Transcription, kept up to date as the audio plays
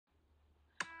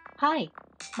Hi,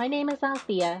 my name is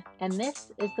Althea, and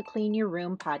this is the Clean Your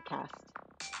Room podcast.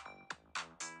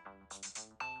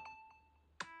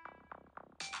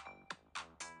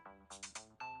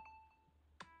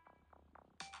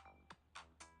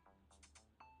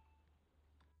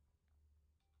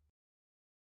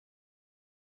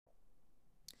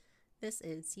 This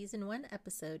is Season 1,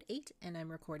 Episode 8, and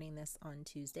I'm recording this on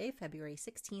Tuesday, February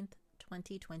 16th,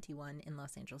 2021 in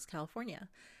Los Angeles, California.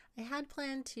 I had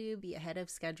planned to be ahead of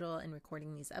schedule in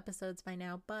recording these episodes by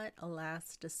now, but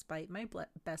alas, despite my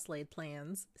best laid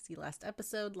plans, see last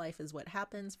episode, Life is What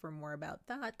Happens, for more about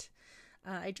that.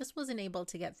 I just wasn't able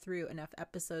to get through enough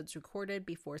episodes recorded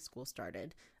before school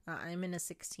started. I'm in a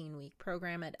 16-week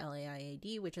program at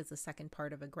LAIAD, which is the second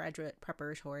part of a graduate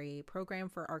preparatory program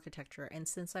for architecture. And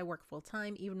since I work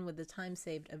full-time, even with the time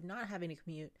saved of not having to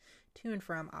commute to and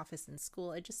from office and school,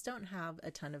 I just don't have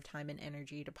a ton of time and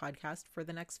energy to podcast for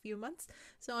the next few months.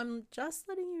 So I'm just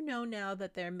letting you know now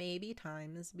that there may be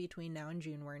times between now and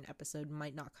June where an episode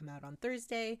might not come out on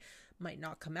Thursday, might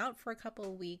not come out for a couple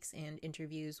of weeks, and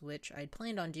interviews, which I'd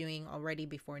planned on doing already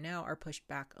before now, are pushed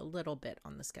back a little bit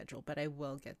on the schedule, but I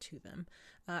will get to them.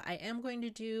 I am going to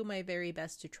do my very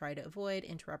best to try to avoid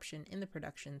interruption in the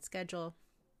production schedule.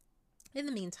 In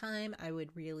the meantime, I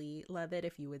would really love it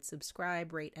if you would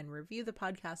subscribe, rate, and review the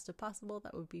podcast if possible.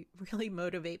 That would really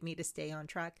motivate me to stay on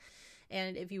track.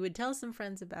 And if you would tell some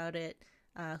friends about it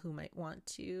who might want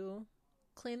to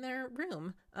clean their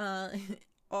room.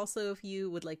 Also, if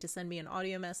you would like to send me an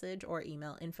audio message or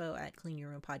email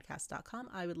info@cleanyourroompodcast.com,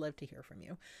 I would love to hear from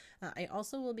you. I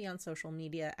also will be on social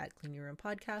media at Clean Your Room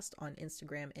Podcast on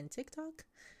Instagram and TikTok,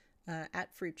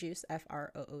 at Fruit Juice,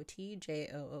 FROOTJOOS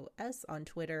on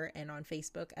Twitter, and on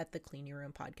Facebook at the Clean Your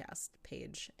Room Podcast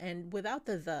page. And without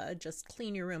the, just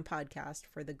Clean Your Room Podcast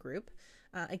for the group.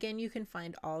 Again, you can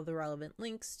find all the relevant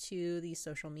links to the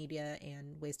social media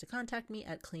and ways to contact me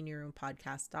at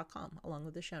cleanyourroompodcast.com, along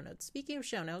with the show notes. Speaking of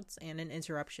show notes and an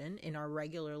interruption in our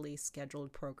regularly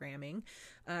scheduled programming,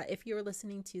 if you're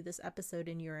listening to this episode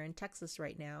and you're in Texas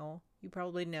right now, you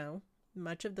probably know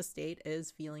much of the state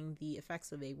is feeling the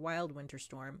effects of a wild winter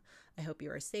storm. I hope you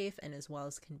are safe and as well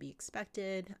as can be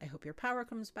expected. I hope your power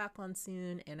comes back on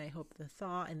soon, and I hope the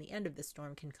thaw and the end of the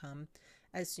storm can come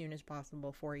as soon as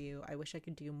possible for you. I wish I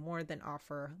could do more than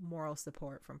offer moral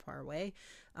support from far away.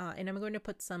 And I'm going to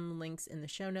put some links in the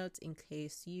show notes in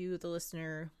case you, the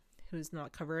listener who's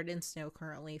not covered in snow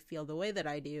currently, feel the way that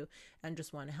I do and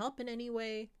just want to help in any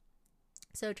way.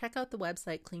 So check out the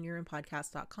website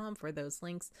cleanyourroompodcast.com for those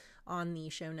links on the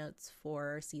show notes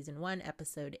for Season 1,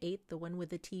 Episode 8, the one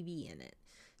with the TV in it.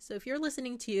 So if you're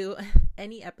listening to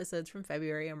any episodes from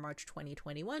February or March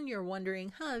 2021, you're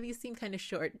wondering, these seem kind of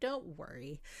short. Don't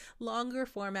worry. Longer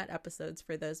format episodes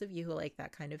for those of you who like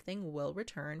that kind of thing will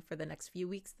return. For the next few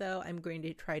weeks, though, I'm going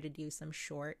to try to do some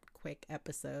short, quick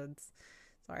episodes.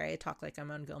 Sorry, I talk like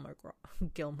I'm on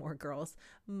Gilmore Girls,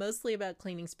 mostly about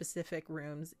cleaning specific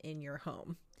rooms in your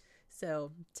home.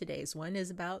 So today's one is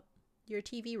about your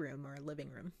TV room or living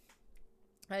room.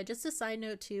 Just a side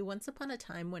note too, once upon a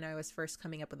time when I was first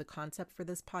coming up with a concept for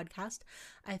this podcast,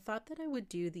 I thought that I would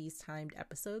do these timed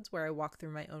episodes where I walk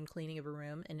through my own cleaning of a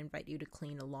room and invite you to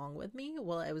clean along with me.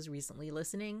 Well, I was recently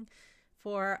looking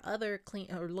for other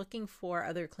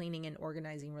cleaning and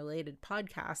organizing related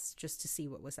podcasts just to see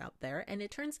what was out there. And it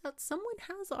turns out someone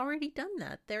has already done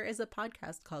that. There is a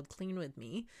podcast called Clean With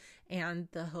Me, and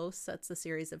the host sets a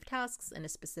series of tasks and a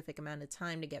specific amount of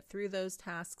time to get through those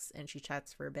tasks, and she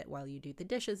chats for a bit while you do the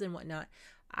dishes and whatnot.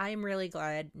 I'm really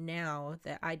glad now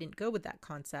that I didn't go with that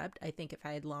concept. I think if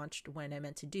I had launched when I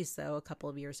meant to do so a couple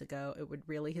of years ago, it would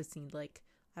really have seemed like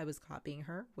I was copying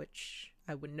her, which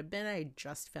I wouldn't have been. I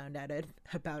just found out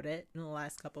about it in the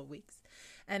last couple of weeks.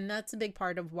 And that's a big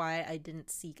part of why I didn't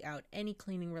seek out any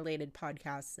cleaning related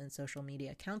podcasts and social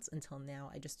media accounts until now.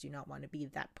 I just do not want to be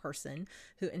that person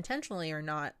who intentionally or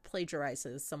not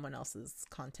plagiarizes someone else's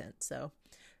content. So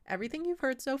everything you've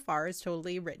heard so far is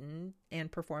totally written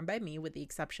and performed by me, with the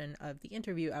exception of the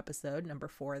interview episode, number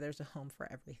 4, There's a Home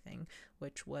for Everything,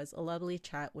 which was a lovely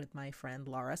chat with my friend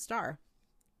Laura Starr.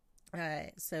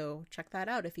 So check that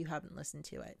out if you haven't listened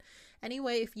to it.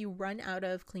 Anyway, if you run out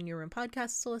of Clean Your Room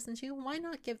podcasts to listen to, why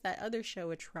not give that other show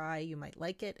a try? You might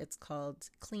like it. It's called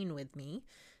Clean With Me.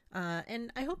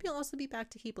 And I hope you'll also be back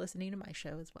to keep listening to my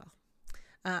show as well.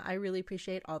 I really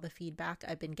appreciate all the feedback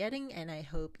I've been getting, and I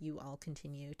hope you all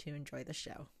continue to enjoy the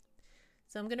show.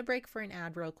 So I'm going to break for an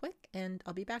ad real quick, and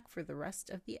I'll be back for the rest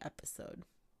of the episode.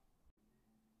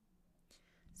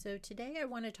 So today I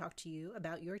want to talk to you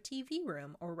about your TV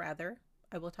room, or rather,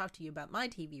 I will talk to you about my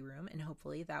TV room, and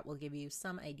hopefully that will give you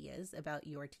some ideas about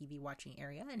your TV watching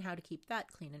area and how to keep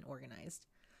that clean and organized.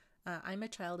 I'm a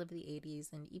child of the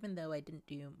 80s, and even though I didn't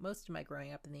do most of my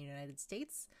growing up in the United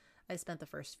States, I spent the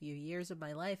first few years of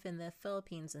my life in the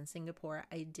Philippines and Singapore.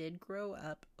 I did grow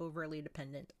up overly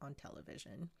dependent on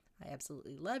television. I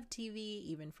absolutely loved TV,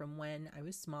 even from when I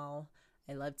was small.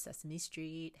 I loved Sesame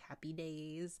Street, Happy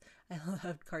Days. I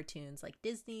loved cartoons like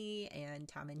Disney and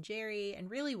Tom and Jerry,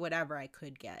 and really whatever I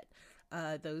could get.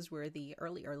 Those were the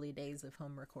early days of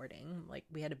home recording. Like,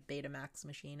 we had a Betamax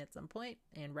machine at some point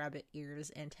and rabbit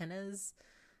ears antennas.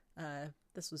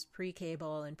 This was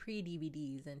pre-cable and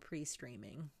pre-DVDs and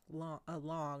pre-streaming, a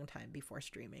long time before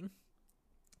streaming.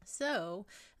 So,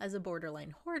 as a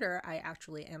borderline hoarder, I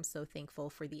actually am so thankful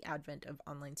for the advent of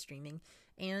online streaming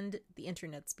and the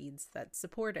internet speeds that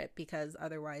support it, because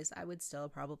otherwise I would still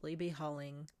probably be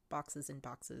hauling boxes and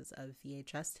boxes of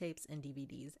VHS tapes and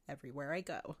DVDs everywhere I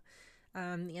go.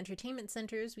 The entertainment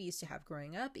centers we used to have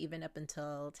growing up, even up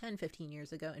until 10-15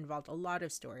 years ago, involved a lot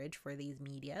of storage for these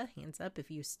media. Hands up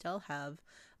if you still have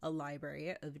a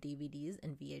library of DVDs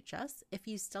and VHS. If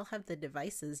you still have the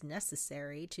devices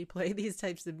necessary to play these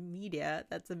types of media,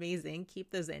 that's amazing. Keep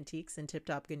those antiques in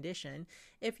tip-top condition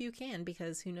if you can,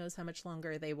 because who knows how much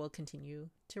longer they will continue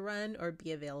to run or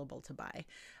be available to buy.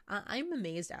 I'm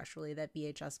amazed, actually, that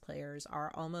VHS players are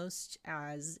almost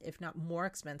as, if not more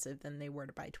expensive than they were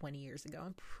to buy 20 years ago.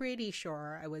 I'm pretty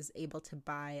sure I was able to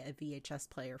buy a VHS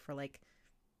player for like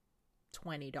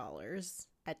 $20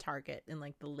 at Target in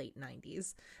like the late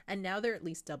 90s. And now they're at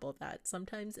least double that,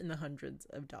 sometimes in the hundreds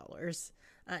of dollars.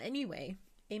 Anyway,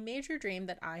 a major dream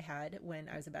that I had when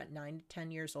I was about 9 to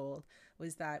 10 years old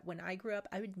was that when I grew up,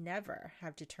 I would never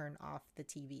have to turn off the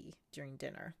TV during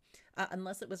dinner.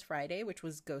 Unless it was Friday, which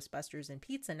was Ghostbusters and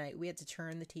pizza night, we had to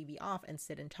turn the TV off and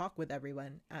sit and talk with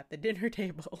everyone at the dinner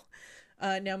table.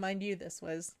 Now, mind you, this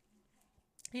was,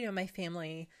 my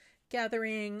family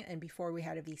gathering and before we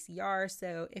had a VCR.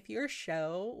 So if your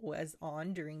show was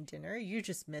on during dinner, you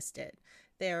just missed it.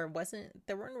 There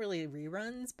weren't really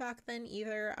reruns back then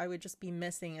either. I would just be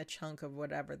missing a chunk of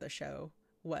whatever the show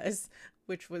was,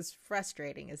 which was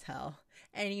frustrating as hell.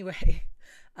 Anyway,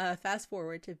 fast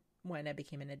forward to when I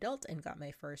became an adult and got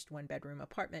my first one-bedroom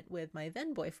apartment with my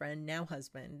then boyfriend, now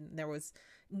husband. There was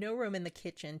no room in the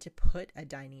kitchen to put a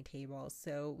dining table,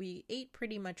 so we ate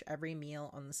pretty much every meal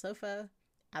on the sofa,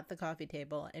 at the coffee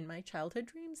table, and my childhood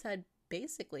dreams had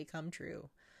basically come true.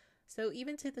 So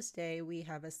even to this day, we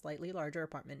have a slightly larger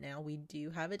apartment now. We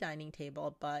do have a dining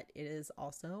table, but it is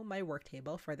also my work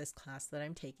table for this class that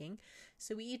I'm taking.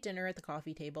 So we eat dinner at the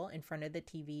coffee table in front of the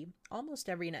TV almost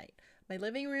every night. My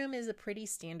living room is a pretty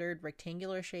standard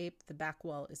rectangular shape. The back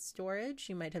wall is storage.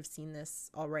 You might have seen this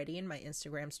already in my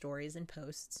Instagram stories and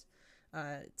posts.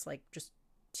 It's like just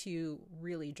two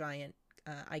really giant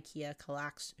IKEA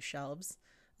Kallax shelves.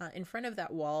 In front of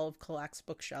that wall of Kallax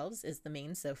bookshelves is the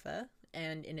main sofa,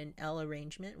 and in an L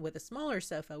arrangement with a smaller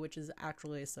sofa, which is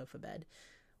actually a sofa bed,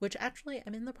 which actually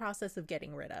I'm in the process of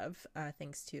getting rid of,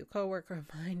 thanks to a coworker of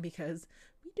mine, because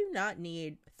we do not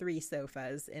need 3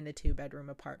 sofas in a 2-bedroom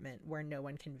apartment where no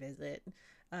one can visit.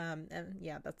 And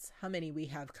yeah, that's how many we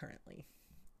have currently.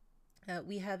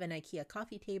 We have an IKEA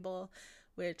coffee table,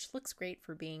 which looks great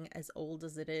for being as old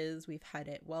as it is. We've had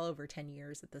it well over 10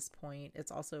 years at this point.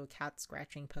 It's also a cat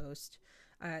scratching post.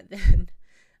 Then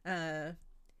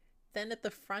at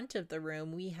the front of the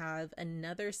room, we have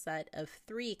another set of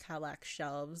 3 Kallax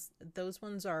shelves. Those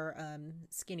ones are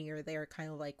skinnier. They are kind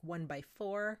of like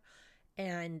 1x4,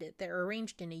 and they're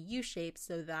arranged in a U shape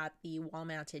so that the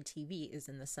wall-mounted TV is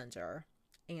in the center.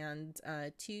 And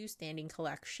 2 standing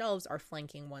Kallax shelves are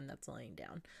flanking one that's laying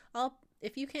down.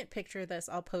 If you can't picture this,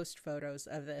 I'll post photos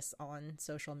of this on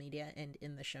social media and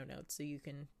in the show notes so you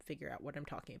can figure out what I'm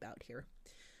talking about here.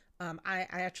 I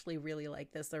actually really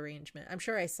like this arrangement. I'm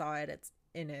sure I saw it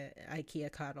in an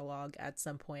IKEA catalog at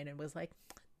some point and was like,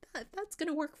 that's going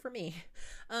to work for me.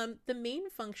 The main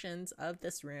functions of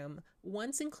this room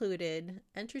once included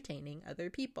entertaining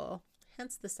other people,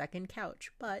 hence the second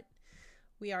couch. But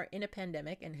we are in a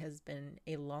pandemic and has been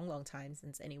a long time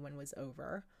since anyone was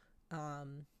over.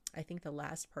 I think the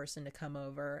last person to come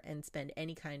over and spend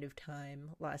any kind of time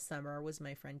last summer was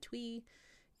my friend Twee,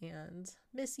 and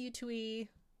miss you, Twee.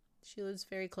 She lives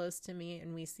very close to me,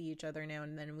 and we see each other now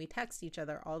and then, and we text each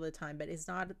other all the time, but it's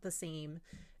not the same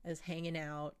as hanging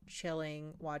out,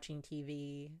 chilling, watching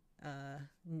TV,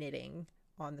 knitting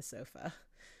on the sofa.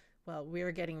 Well,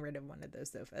 we're getting rid of one of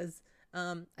those sofas.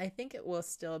 I think it will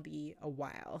still be a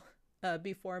while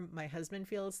before my husband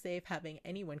feels safe having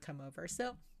anyone come over.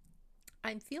 So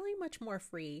I'm feeling much more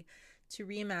free to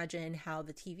reimagine how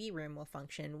the TV room will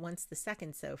function once the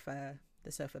second sofa,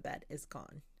 the sofa bed, is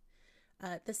gone.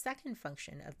 The second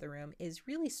function of the room is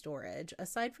really storage.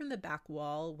 Aside from the back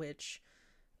wall, which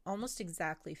almost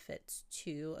exactly fits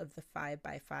 2 of the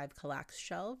 5x5 Kallax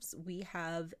shelves, we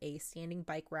have a standing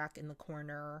bike rack in the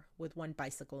corner with 1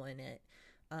 bicycle in it.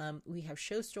 We have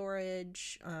shoe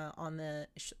storage on the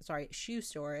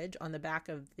back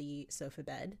of the sofa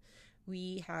bed.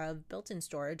 We have built-in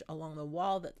storage along the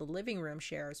wall that the living room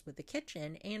shares with the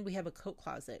kitchen, and we have a coat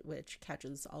closet which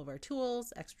catches all of our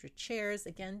tools, extra chairs.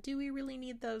 Again, do we really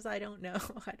need those? I don't know.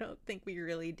 I don't think we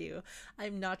really do.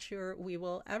 I'm not sure we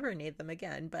will ever need them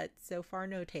again, but so far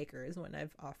no takers when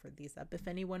I've offered these up. If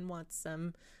anyone wants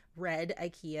some red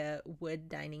IKEA wood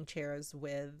dining chairs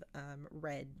with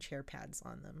red chair pads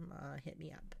on them, hit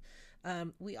me up.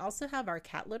 We also have our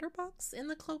cat litter box in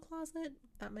the coat closet.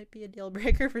 That might be a deal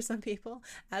breaker for some people.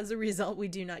 As a result, we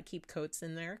do not keep coats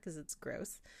in there because it's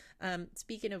gross.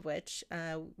 Speaking of which,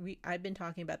 I've been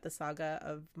talking about the saga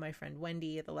of my friend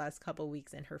Wendy the last couple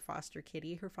weeks and her foster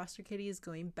kitty. Her foster kitty is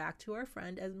going back to our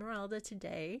friend Esmeralda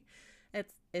today.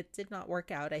 It did not work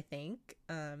out, I think.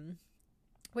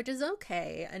 Which is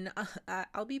okay, and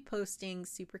I'll be posting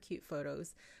super cute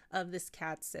photos of this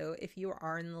cat, so if you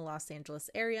are in the Los Angeles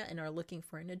area and are looking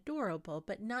for an adorable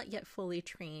but not yet fully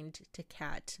trained to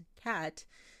cat,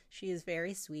 she is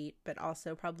very sweet, but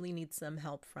also probably needs some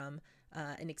help from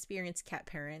an experienced cat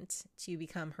parent to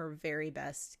become her very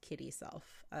best kitty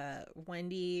self.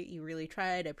 Wendy, you really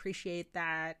tried, appreciate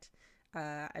that.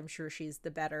 I'm sure she's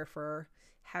the better for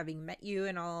having met you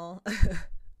and all.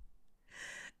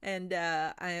 And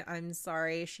I'm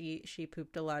sorry she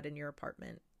pooped a lot in your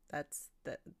apartment. That's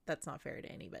not fair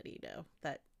to anybody, though.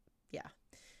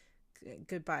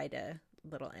 Goodbye to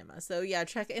little Emma. So yeah,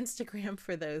 check Instagram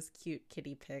for those cute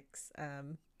kitty pics.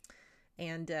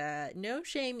 And no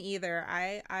shame either.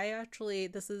 I actually,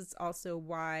 this is also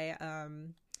why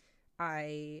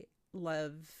I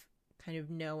love kind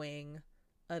of knowing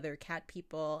other cat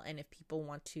people, and if people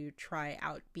want to try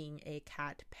out being a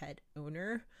cat pet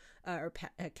owner or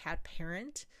a cat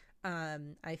parent,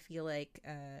 I feel like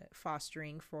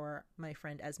fostering for my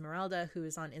friend Esmeralda, who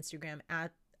is on Instagram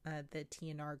at the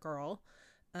TNR girl,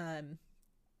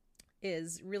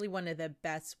 is really one of the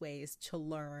best ways to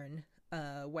learn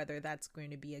whether that's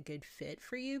going to be a good fit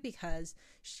for you, because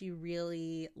she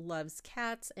really loves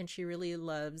cats, and she really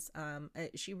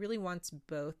wants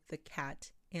both the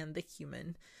cat and the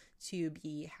human to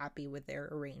be happy with their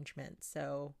arrangement.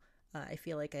 So I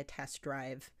feel like a test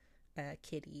drive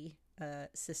kitty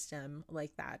system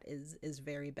like that is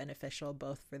very beneficial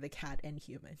both for the cat and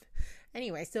human.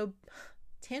 Anyway, so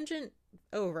tangent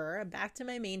over, back to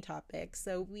my main topic.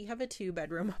 So we have a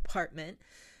 2-bedroom apartment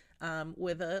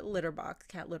with a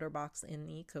cat litter box in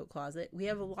the coat closet. We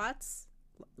have lots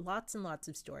and lots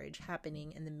of storage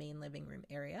happening in the main living room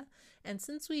area. And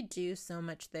since we do so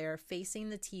much there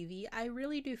facing the TV, I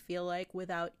really do feel like,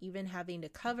 without even having to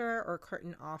cover or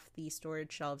curtain off the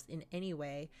storage shelves in any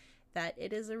way, that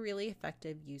it is a really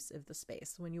effective use of the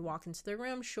space. When you walk into the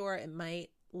room, sure, it might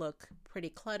look pretty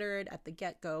cluttered at the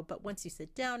get-go, but once you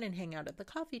sit down and hang out at the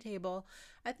coffee table,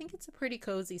 I think it's a pretty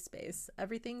cozy space.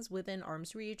 Everything's within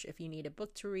arm's reach if you need a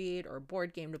book to read or a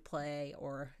board game to play,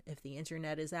 or if the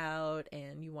internet is out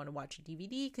and you want to watch a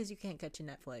DVD because you can't get to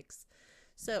Netflix.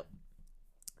 So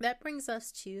that brings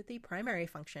us to the primary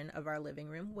function of our living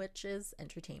room, which is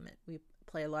entertainment. We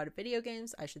play a lot of video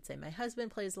games. I should say my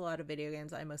husband plays a lot of video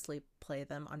games. I mostly play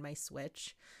them on my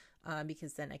Switch.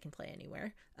 Because then I can play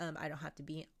anywhere. I don't have to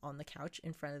be on the couch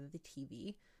in front of the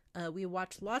TV. We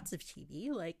watch lots of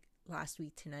TV, like Last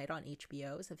Week Tonight on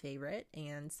HBO is a favorite,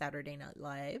 and Saturday Night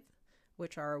Live,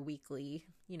 which are our weekly,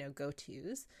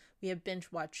 go-tos. We have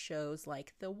binge-watched shows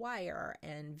like The Wire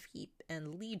and Veep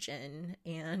and Legion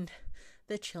and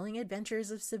The Chilling Adventures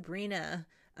of Sabrina.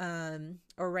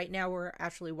 Or right now we're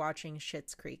actually watching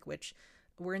Schitt's Creek, which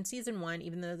we're in season 1,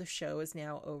 even though the show is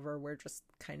now over. We're just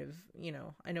kind of,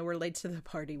 I know we're late to the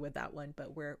party with that one,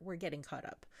 but we're getting caught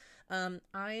up.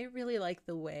 I really like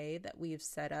the way that we've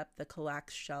set up the Kallax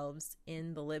shelves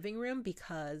in the living room,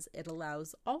 because it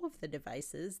allows all of the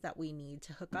devices that we need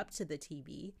to hook up to the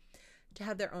TV to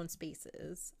have their own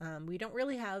spaces. We don't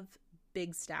really have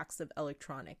big stacks of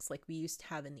electronics like we used to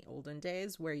have in the olden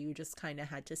days, where you just kind of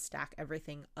had to stack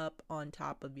everything up on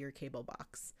top of your cable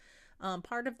box.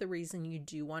 Part of the reason you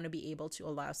do want to be able to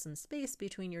allow some space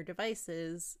between your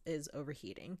devices is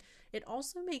overheating. It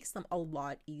also makes them a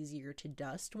lot easier to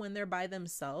dust when they're by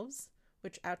themselves,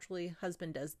 which actually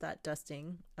husband does that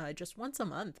dusting just once a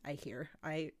month, I hear.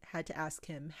 I had to ask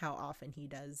him how often he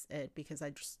does it, because I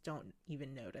just don't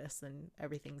even notice, and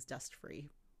everything's dust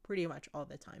free pretty much all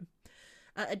the time.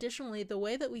 Additionally, the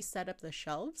way that we set up the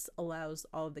shelves allows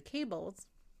all of the cables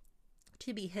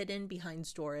to be hidden behind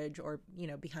storage or,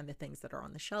 behind the things that are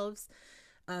on the shelves.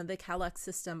 The Kallax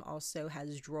system also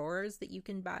has drawers that you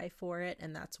can buy for it,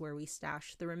 and that's where we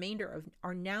stash the remainder of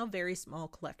our now very small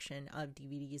collection of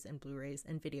DVDs and Blu-rays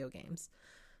and video games.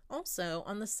 Also,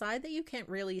 on the side that you can't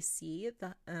really see,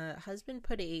 the husband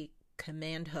put a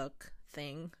command hook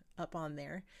thing up on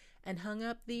there and hung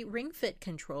up the Ring Fit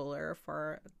controller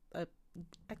for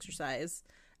exercise.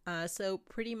 So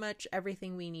pretty much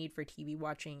everything we need for TV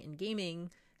watching and gaming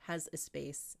has a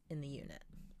space in the unit.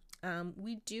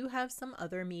 We do have some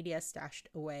other media stashed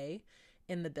away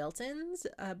in the built-ins,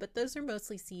 but those are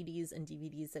mostly CDs and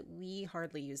DVDs that we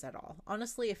hardly use at all.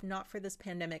 Honestly, if not for this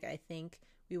pandemic, I think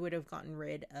we would have gotten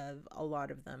rid of a lot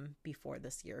of them before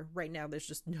this year. Right now, there's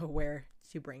just nowhere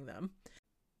to bring them.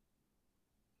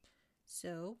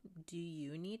 So, do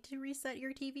you need to reset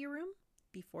your TV room?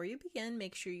 Before you begin,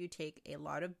 make sure you take a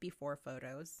lot of before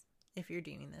photos. If you're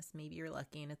doing this, maybe you're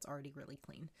lucky and it's already really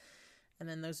clean. And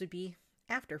then those would be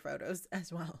after photos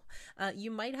as well.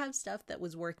 You might have stuff that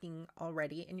was working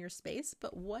already in your space,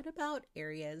 but what about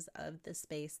areas of the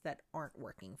space that aren't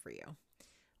working for you?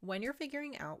 When you're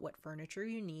figuring out what furniture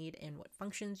you need and what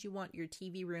functions you want your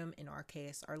TV room, in our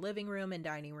case, our living room and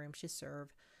dining room, to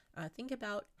serve, think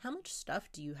about how much stuff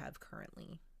do you have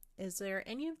currently? Is there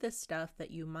any of this stuff that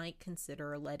you might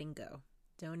consider letting go?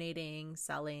 Donating,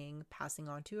 selling, passing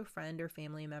on to a friend or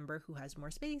family member who has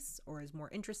more space or is more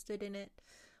interested in it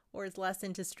or is less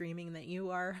into streaming than you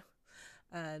are?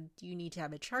 Do you need to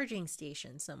have a charging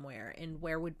station somewhere, and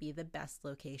where would be the best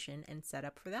location and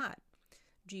setup for that?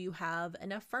 Do you have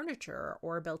enough furniture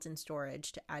or built-in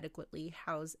storage to adequately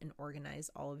house and organize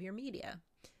all of your media?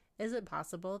 Is it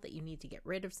possible that you need to get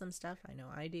rid of some stuff? I know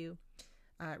I do.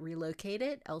 Relocate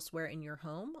it elsewhere in your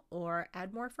home, or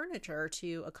add more furniture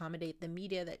to accommodate the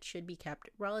media that should be kept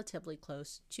relatively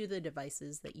close to the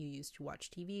devices that you use to watch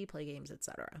TV, play games,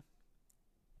 etc.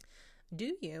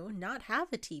 Do you not have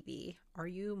a TV? Are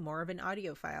you more of an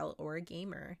audiophile or a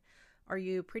gamer? Are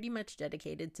you pretty much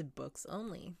dedicated to books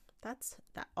only? That's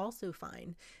also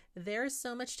fine. There's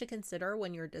so much to consider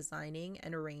when you're designing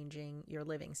and arranging your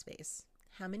living space.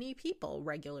 How many people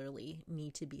regularly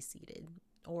need to be seated?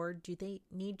 Or do they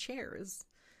need chairs?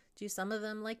 Do some of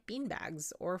them like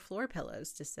beanbags or floor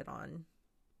pillows to sit on?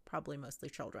 Probably mostly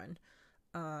children.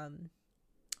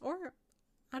 Or,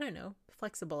 I don't know,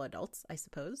 flexible adults, I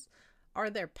suppose. Are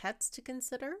there pets to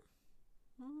consider?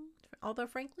 Although,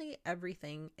 frankly,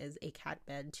 everything is a cat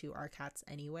bed to our cats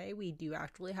anyway. We do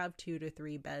actually have 2 to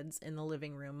 3 beds in the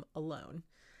living room alone,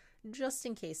 just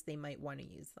in case they might want to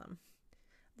use them.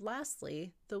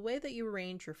 Lastly, the way that you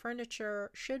arrange your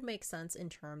furniture should make sense in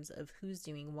terms of who's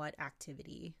doing what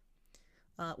activity,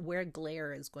 where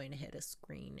glare is going to hit a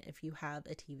screen if you have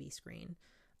a TV screen,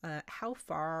 how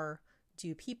far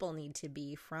do people need to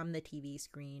be from the TV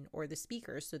screen or the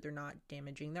speakers so they're not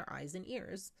damaging their eyes and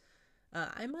ears.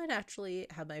 I might actually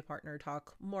have my partner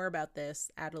talk more about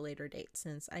this at a later date,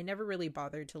 since I never really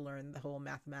bothered to learn the whole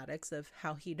mathematics of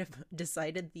how he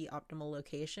decided the optimal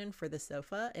location for the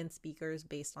sofa and speakers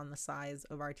based on the size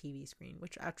of our TV screen,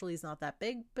 which actually is not that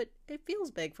big, but it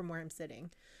feels big from where I'm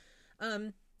sitting.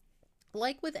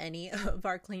 Like with any of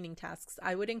our cleaning tasks,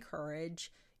 I would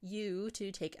encourage you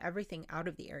to take everything out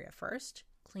of the area first,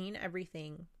 clean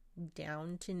everything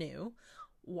down to new,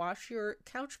 wash your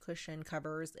couch cushion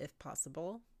covers if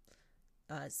possible,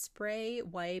 spray,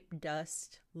 wipe,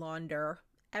 dust, launder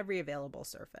every available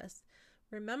surface.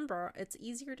 Remember, it's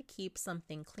easier to keep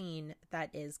something clean that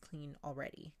is clean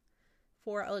already.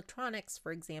 For electronics,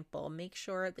 for example, make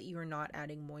sure that you are not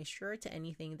adding moisture to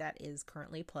anything that is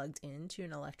currently plugged into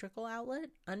an electrical outlet.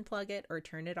 Unplug it or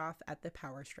turn it off at the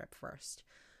power strip first.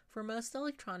 For most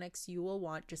electronics, you will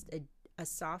want just a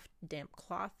soft, damp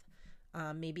cloth,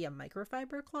 maybe a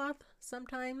microfiber cloth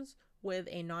sometimes, with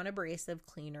a non-abrasive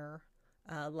cleaner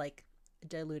like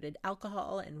diluted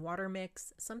alcohol and water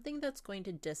mix, something that's going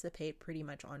to dissipate pretty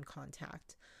much on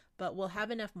contact, but will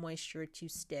have enough moisture to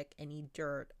stick any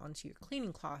dirt onto your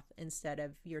cleaning cloth instead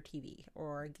of your TV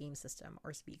or game system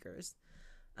or speakers.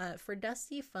 For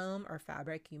dusty foam or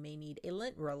fabric, you may need a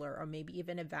lint roller or maybe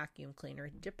even a vacuum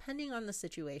cleaner, depending on the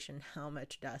situation, how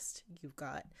much dust you've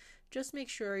got. Just make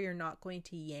sure you're not going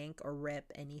to yank or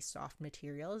rip any soft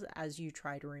materials as you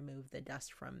try to remove the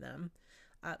dust from them.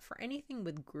 For anything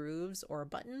with grooves or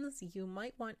buttons, you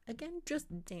might want, again,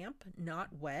 just damp, not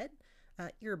wet,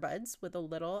 earbuds with a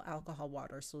little alcohol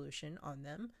water solution on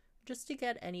them, just to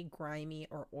get any grimy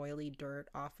or oily dirt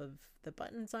off of the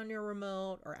buttons on your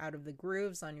remote or out of the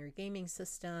grooves on your gaming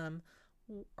system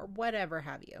or whatever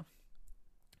have you.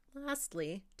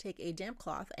 Lastly, take a damp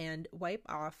cloth and wipe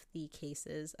off the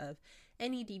cases of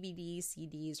any DVDs,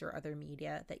 CDs, or other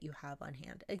media that you have on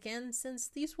hand. Again, since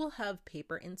these will have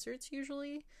paper inserts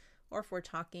usually, or if we're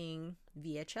talking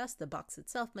VHS, the box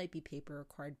itself might be paper or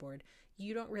cardboard.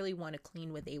 You don't really want to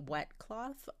clean with a wet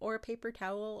cloth or a paper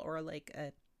towel or like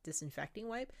a disinfecting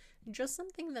wipe, just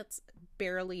something that's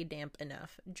barely damp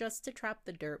enough just to trap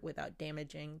the dirt without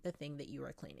damaging the thing that you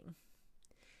are cleaning.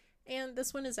 And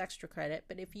this one is extra credit,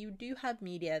 but if you do have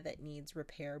media that needs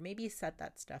repair, maybe set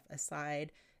that stuff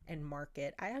aside and mark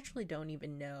it. I actually don't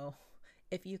even know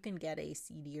if you can get a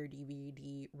CD or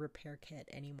DVD repair kit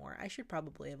anymore. I should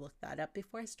probably have looked that up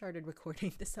before I started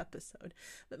recording this episode.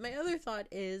 But my other thought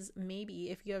is maybe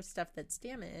if you have stuff that's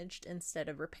damaged, instead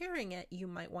of repairing it, you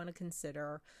might want to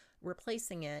consider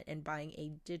replacing it and buying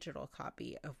a digital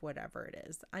copy of whatever it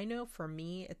is. I know for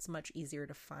me, it's much easier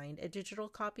to find a digital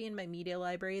copy in my media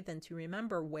library than to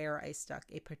remember where I stuck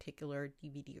a particular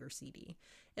DVD or CD.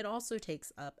 It also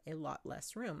takes up a lot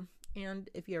less room. And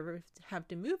if you ever have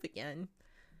to move again,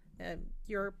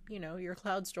 your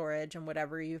cloud storage and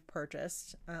whatever you've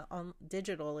purchased on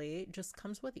digitally just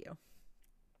comes with you.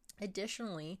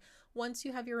 Additionally, once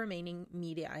you have your remaining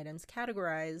media items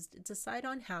categorized, decide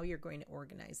on how you're going to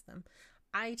organize them.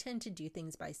 I tend to do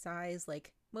things by size,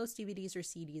 like most DVDs or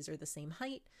CDs are the same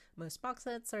height, most box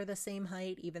sets are the same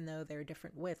height, even though they're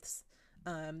different widths.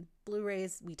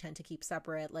 Blu-rays we tend to keep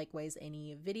separate, likewise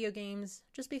any video games,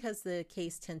 just because the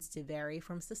case tends to vary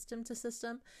from system to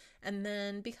system. And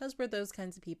then because we're those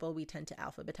kinds of people, we tend to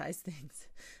alphabetize things.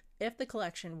 If the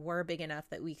collection were big enough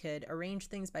that we could arrange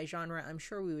things by genre, I'm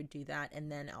sure we would do that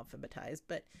and then alphabetize.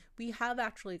 But we have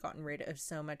actually gotten rid of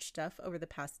so much stuff over the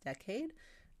past decade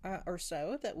or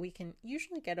so that we can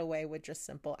usually get away with just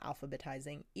simple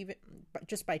alphabetizing, even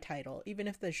just by title, even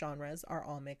if the genres are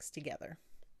all mixed together.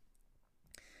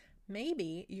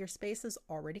 Maybe your space is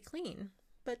already clean,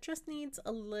 but just needs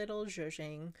a little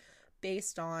zhuzhing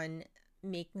based on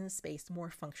making the space more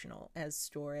functional as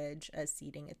storage, as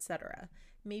seating, etc.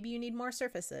 Maybe you need more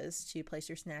surfaces to place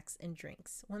your snacks and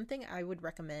drinks. One thing I would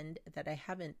recommend that I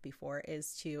haven't before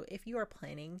is to, if you are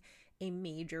planning a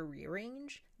major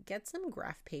rearrange, get some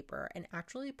graph paper and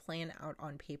actually plan out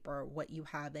on paper what you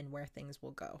have and where things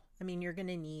will go. I mean, you're going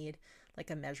to need like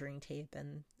a measuring tape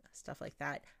and stuff like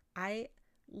that. I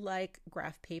like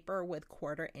graph paper with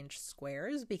 1/4 inch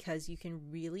squares because you can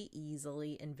really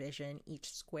easily envision each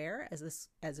square as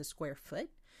a square foot.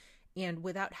 And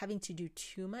without having to do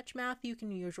too much math, you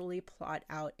can usually plot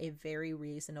out a very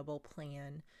reasonable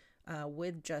plan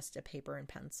with just a paper and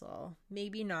pencil.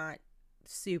 Maybe not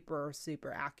super,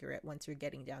 super accurate once you're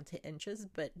getting down to inches,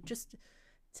 but just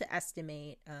to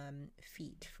estimate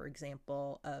feet, for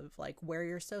example, of like where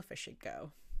your sofa should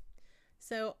go.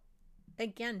 So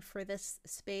again, for this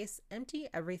space, empty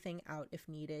everything out if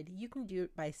needed. You can do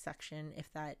it by section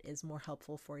if that is more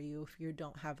helpful for you if you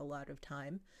don't have a lot of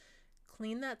time.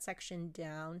 Clean that section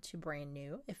down to brand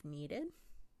new if needed.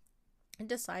 And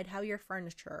decide how your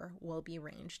furniture will be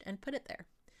arranged and put it there.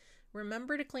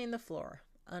 Remember to clean the floor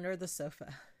under the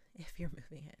sofa if you're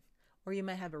moving it. Or you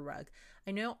might have a rug.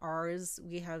 I know ours,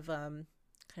 we have kind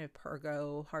of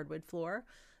Pergo hardwood floor.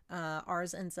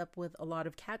 Ours ends up with a lot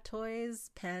of cat toys,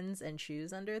 pens, and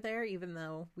shoes under there. Even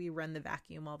though we run the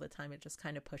vacuum all the time, it just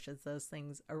kind of pushes those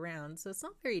things around. So it's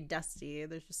not very dusty.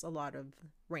 There's just a lot of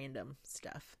random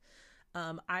stuff.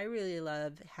 I really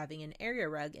love having an area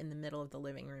rug in the middle of the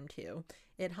living room too.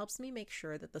 It helps me make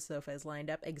sure that the sofa is lined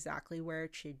up exactly where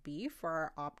it should be for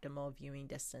our optimal viewing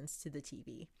distance to the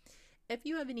TV. If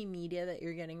you have any media that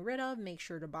you're getting rid of, make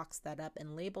sure to box that up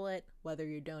and label it, whether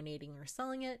you're donating or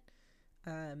selling it.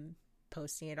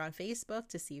 Posting it on Facebook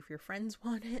to see if your friends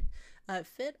want it.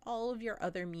 Fit all of your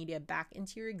other media back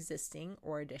into your existing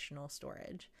or additional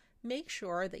storage. Make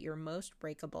sure that your most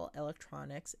breakable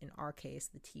electronics, in our case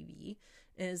the TV,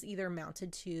 is either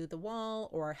mounted to the wall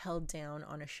or held down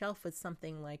on a shelf with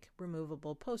something like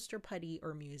removable poster putty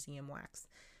or museum wax.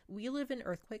 We live in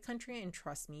earthquake country, and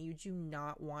trust me, you do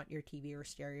not want your TV or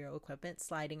stereo equipment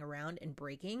sliding around and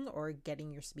breaking or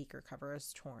getting your speaker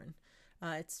covers torn.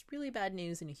 It's really bad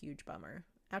news and a huge bummer.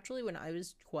 Actually, when I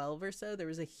was 12 or so, there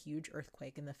was a huge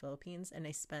earthquake in the Philippines, and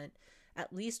I spent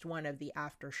at least one of the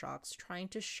aftershocks trying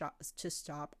to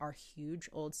stop our huge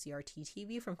old CRT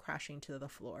TV from crashing to the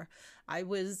floor. I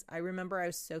remember I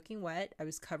was soaking wet. I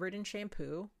was covered in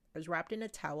shampoo. I was wrapped in a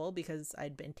towel because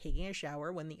I'd been taking a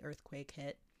shower when the earthquake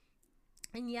hit.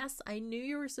 And yes, I knew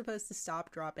you were supposed to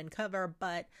stop, drop, and cover,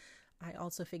 but I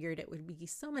also figured it would be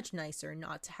so much nicer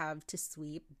not to have to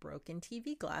sweep broken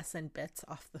TV glass and bits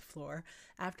off the floor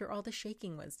after all the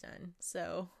shaking was done.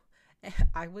 So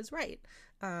I was right.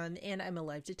 And I'm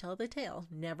alive to tell the tale.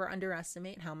 Never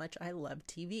underestimate how much I love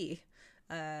TV.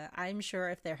 I'm sure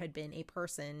if there had been a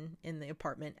person in the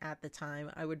apartment at the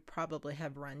time, I would probably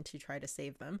have run to try to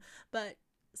save them. But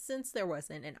since there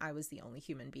wasn't, and I was the only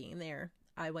human being there,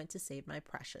 I went to save my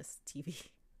precious TV.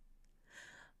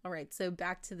 All right, so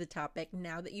back to the topic.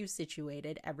 Now that you've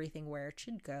situated everything where it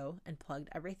should go and plugged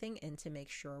everything in to make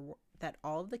sure that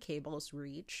all of the cables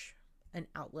reach an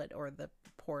outlet or the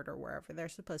port or wherever they're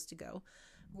supposed to go,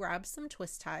 grab some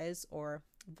twist ties or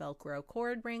Velcro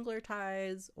cord wrangler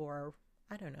ties or,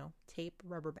 I don't know, tape,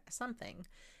 rubber band, something,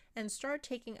 and start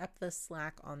taking up the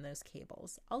slack on those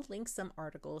cables. I'll link some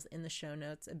articles in the show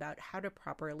notes about how to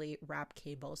properly wrap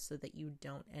cables so that you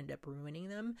don't end up ruining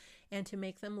them and to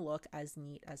make them look as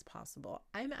neat as possible.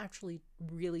 I'm actually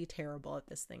really terrible at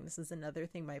this thing. This is another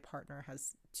thing my partner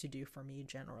has to do for me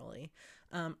generally.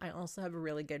 I also have a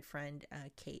really good friend,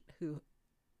 Kate, who,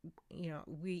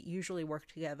 we usually work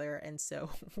together. And so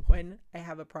when I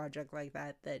have a project like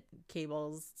that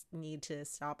cables need to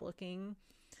stop looking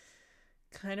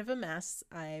kind of a mess,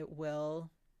 I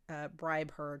will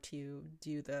bribe her to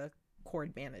do the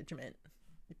cord management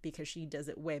because she does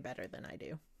it way better than I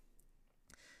do.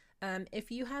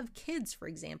 If you have kids, for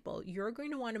example, you're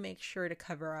going to want to make sure to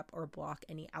cover up or block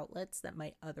any outlets that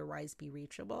might otherwise be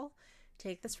reachable.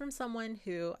 Take this from someone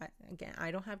who, again,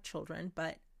 I don't have children,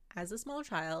 but as a small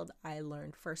child, I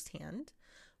learned firsthand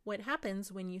what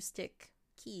happens when you stick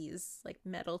keys, like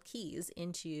metal keys,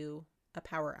 into a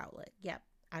power outlet. Yep.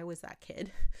 I was that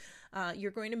kid. You're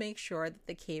going to make sure that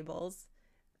the cables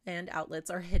and outlets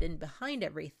are hidden behind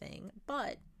everything,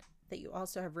 but that you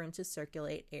also have room to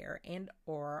circulate air and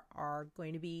or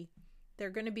they're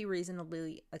going to be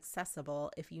reasonably accessible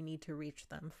if you need to reach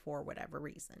them for whatever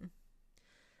reason.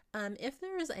 If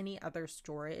there is any other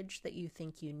storage that you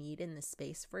think you need in the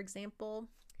space, for example,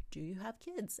 do you have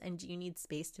kids and do you need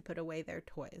space to put away their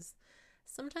toys?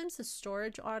 Sometimes a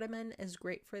storage ottoman is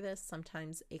great for this.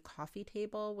 Sometimes a coffee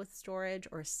table with storage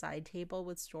or a side table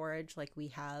with storage like we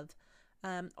have,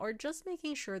 or just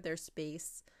making sure there's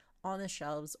space on the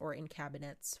shelves or in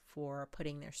cabinets for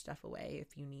putting their stuff away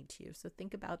if you need to. So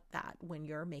think about that when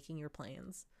you're making your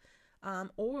plans.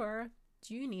 Or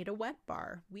do you need a wet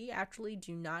bar? We actually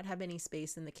do not have any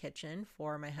space in the kitchen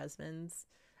for my husband's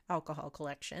alcohol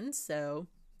collection. So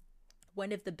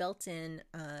one of the built-in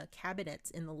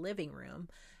cabinets in the living room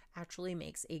actually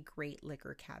makes a great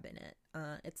liquor cabinet.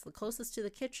 It's the closest to the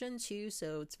kitchen too,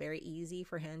 so it's very easy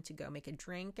for him to go make a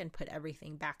drink and put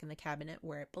everything back in the cabinet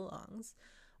where it belongs.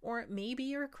 Or maybe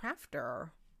you're a crafter.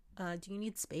 Do you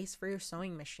need space for your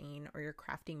sewing machine or your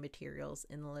crafting materials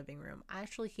in the living room? I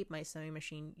actually keep my sewing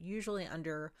machine usually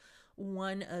under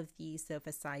one of the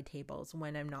sofa side tables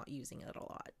when I'm not using it a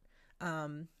lot.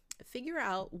 Figure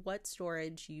out what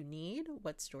storage you need,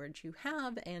 what storage you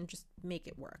have, and just make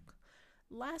it work.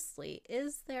 Lastly,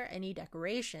 is there any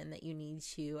decoration that you need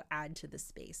to add to the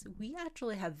space? We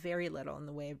actually have very little in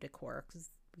the way of decor because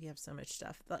we have so much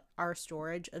stuff, but our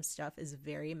storage of stuff is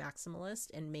very maximalist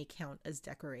and may count as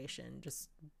decoration just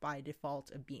by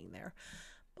default of being there.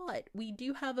 But we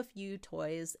do have a few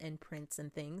toys and prints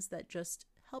and things that just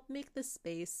help make the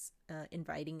space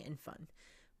inviting and fun.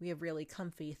 We have really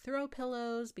comfy throw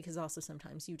pillows because also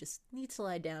sometimes you just need to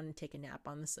lie down and take a nap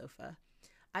on the sofa.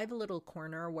 I have a little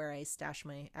corner where I stash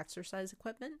my exercise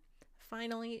equipment.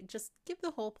 Finally, just give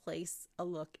the whole place a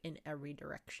look in every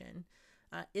direction.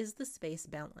 Is the space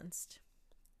balanced?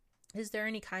 Is there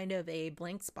any kind of a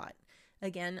blank spot?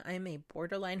 Again, I'm a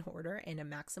borderline hoarder and a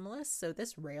maximalist, so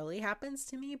this rarely happens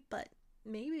to me, but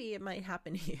maybe it might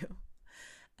happen to you.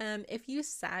 If you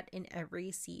sat in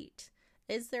every seat,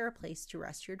 is there a place to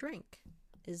rest your drink?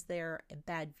 Is there a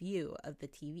bad view of the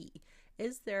TV?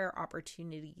 Is there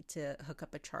opportunity to hook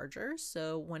up a charger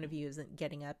so one of you isn't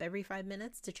getting up every 5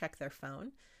 minutes to check their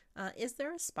phone? Is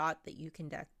there a spot that you can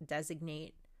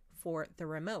designate for the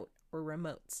remote or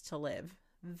remotes to live?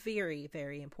 Very,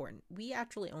 very important. We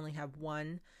actually only have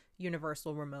one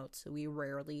universal remote, so we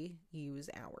rarely use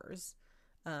ours.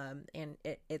 And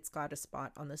it's got a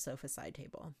spot on the sofa side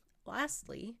table.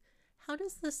 Lastly, how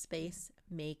does the space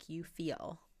make you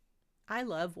feel? I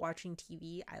love watching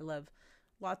TV. I love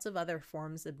lots of other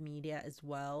forms of media as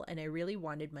well. And I really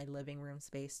wanted my living room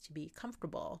space to be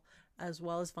comfortable as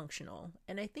well as functional.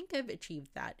 And I think I've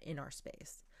achieved that in our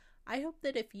space. I hope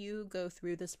that if you go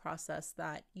through this process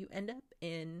that you end up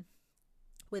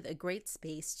with a great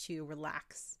space to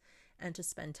relax and to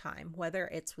spend time, whether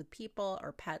it's with people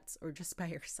or pets or just by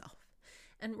yourself.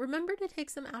 And remember to take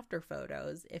some after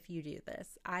photos if you do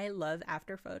this. I love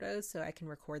after photos so I can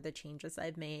record the changes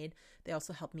I've made. They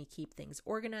also help me keep things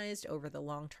organized over the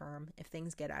long term. If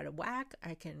things get out of whack,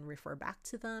 I can refer back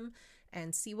to them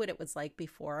and see what it was like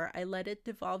before I let it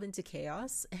devolve into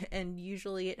chaos. And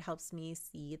usually it helps me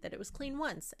see that it was clean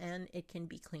once and it can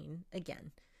be clean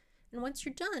again. And once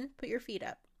you're done, put your feet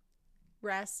up.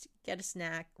 Rest, get a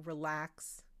snack,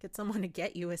 relax, get someone to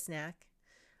get you a snack.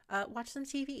 Watch some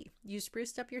TV. You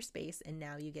spruced up your space and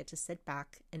now you get to sit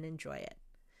back and enjoy it.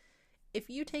 If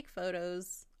you take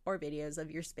photos or videos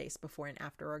of your space before and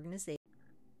after organization,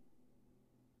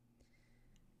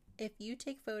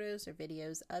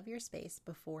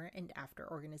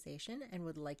 and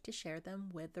would like to share them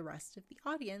with the rest of the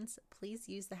audience, please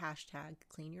use the hashtag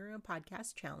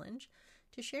 #CleanYourRoomPodcastChallenge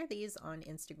to share these on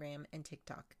Instagram and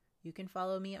TikTok. You can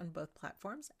follow me on both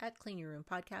platforms at Clean Your Room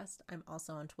Podcast. I'm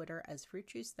also on Twitter as Fruit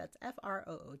Juice. That's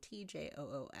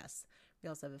FROOTJOOS. We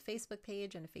also have a Facebook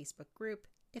page and a Facebook group.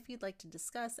 If you'd like to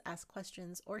discuss, ask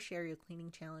questions, or share your cleaning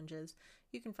challenges,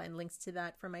 you can find links to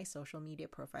that from my social media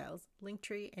profiles,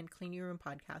 Linktree and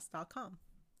cleanyourroompodcast.com.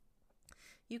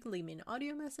 You can leave me an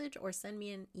audio message or send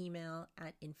me an email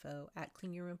at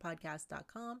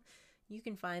info@cleanyourroompodcast.com. You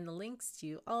can find the links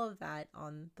to all of that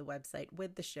on the website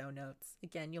with the show notes.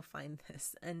 Again, you'll find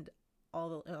this and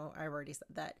I've already said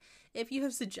that. If you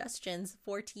have suggestions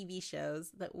for TV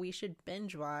shows that we should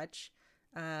binge watch,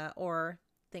 or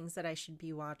things that I should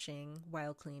be watching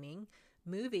while cleaning,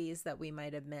 movies that we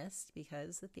might have missed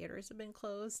because the theaters have been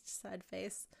closed, sad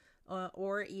face,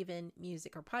 or even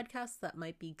music or podcasts that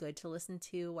might be good to listen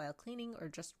to while cleaning or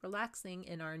just relaxing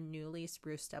in our newly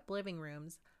spruced up living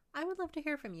rooms, I would love to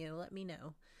hear from you. Let me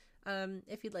know.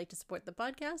 If you'd like to support the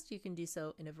podcast, you can do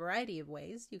so in a variety of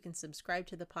ways. You can subscribe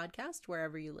to the podcast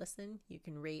wherever you listen. You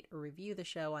can rate or review the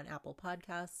show on Apple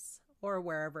Podcasts or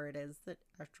wherever it is that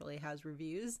actually has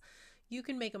reviews. You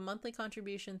can make a monthly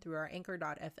contribution through our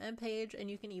anchor.fm page,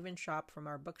 and you can even shop from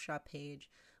our bookshop page,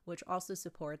 which also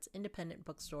supports independent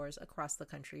bookstores across the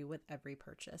country with every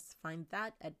purchase. Find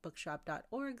that at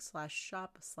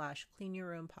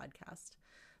bookshop.org/shop/cleanyourroompodcast.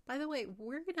 By the way,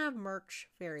 we're going to have merch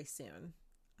very soon.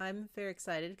 I'm very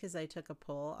excited because I took a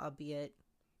poll, albeit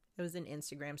it was an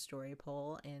Instagram story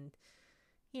poll, and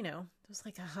it was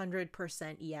like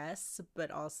 100% yes,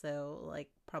 but also like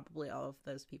probably all of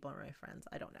those people are my friends.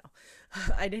 I don't know.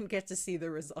 I didn't get to see the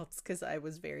results because I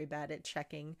was very bad at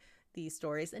checking these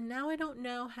stories, and now I don't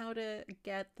know how to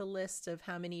get the list of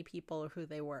how many people or who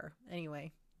they were.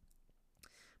 Anyway,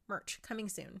 merch coming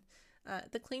soon.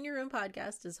 The Clean Your Room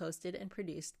podcast is hosted and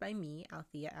produced by me,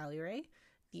 Althea Alure.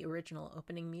 The original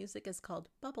opening music is called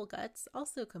Bubble Guts,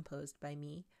 also composed by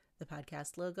me. The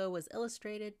podcast logo was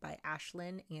illustrated by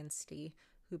Ashlyn Anstey,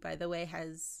 who, by the way,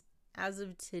 has, as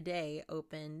of today,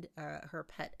 opened her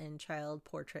pet and child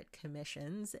portrait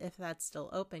commissions. If that's still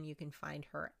open, you can find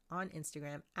her on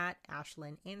Instagram at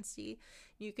Ashlyn Anstey.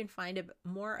 You can find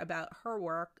more about her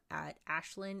work at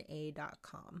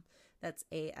ashlyna.com. That's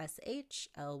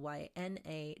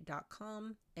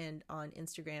ASHLYNA.com. And on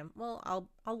Instagram, well,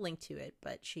 I'll link to it,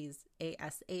 but she's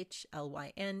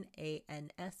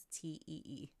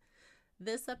ASHLYNANSTEE.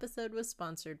 This episode was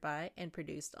sponsored by and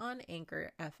produced on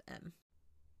Anchor FM.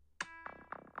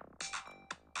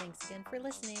 Thanks again for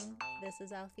listening. This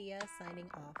is Althea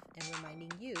signing off and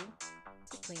reminding you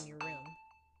to clean your room.